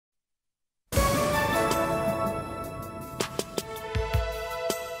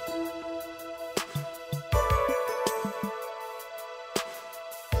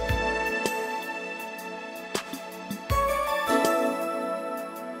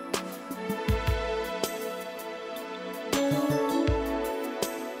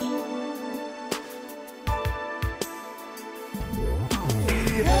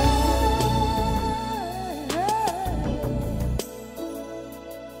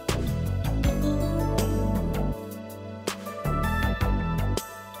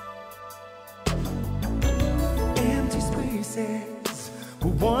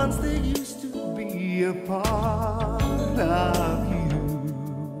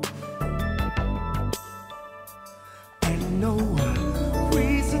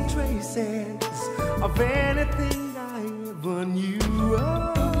of anything I ever knew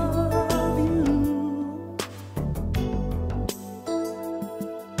of you.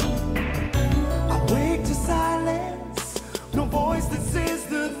 I wake to silence, no voice that says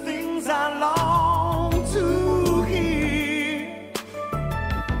the things I long to hear.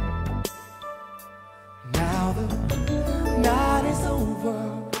 Now the night is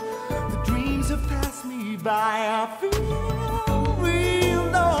over, the dreams have passed me by. I feel real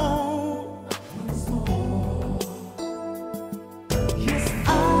low once more. Yes,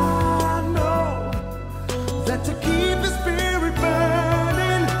 I know that to keep the spirit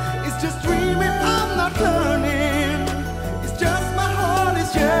burning is just dreaming. I'm not learning. It's just my heart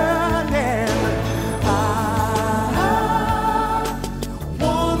is yearning. I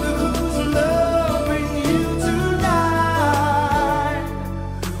wonder who's loving you tonight.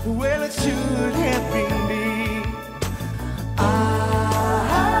 Well, it should have been me. I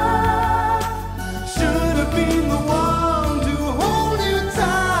should have been the one to hold you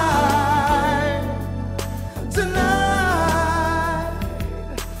tight tonight.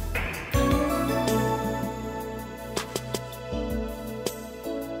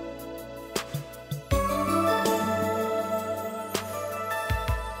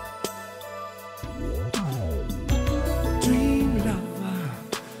 Dream lover,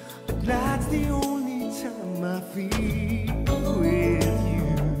 but that's the only time I feel with you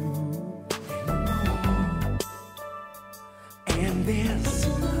anymore. And there's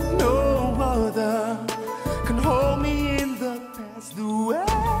no other can hold me in the past the way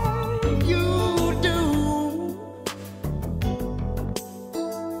you do.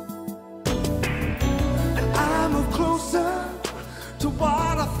 And I move closer to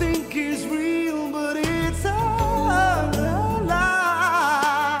what I think is real, but it's a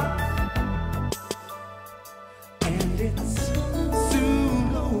lie. And it's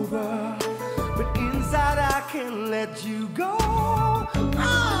soon over, but inside I can't let you go.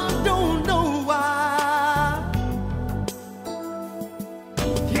 I don't know why.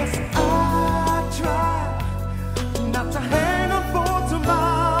 Yes, I try not to hang on for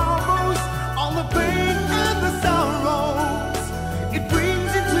tomorrows, on the pain and the sorrows it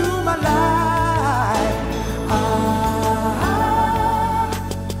brings into my life. I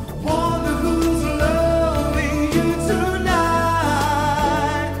wonder who's loving you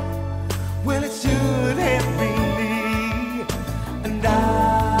tonight. Well, it should have been me, and I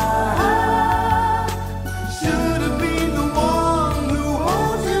should have been the one who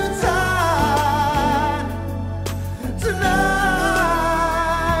holds you tight tonight.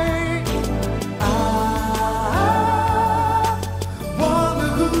 I wonder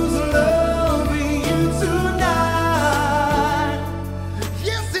who's loving you tonight.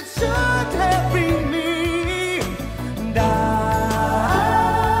 Yes, it should have been me, and I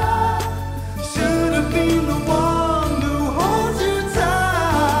should have been the one who holds you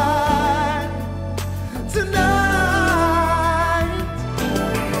tight tonight.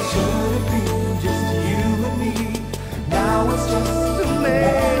 Should have been just you and me. Now it's just a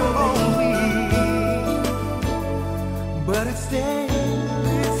memory, but it stays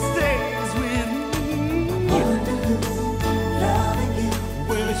with me. Wonder who's loving you.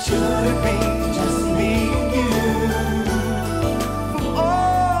 Well, it should have been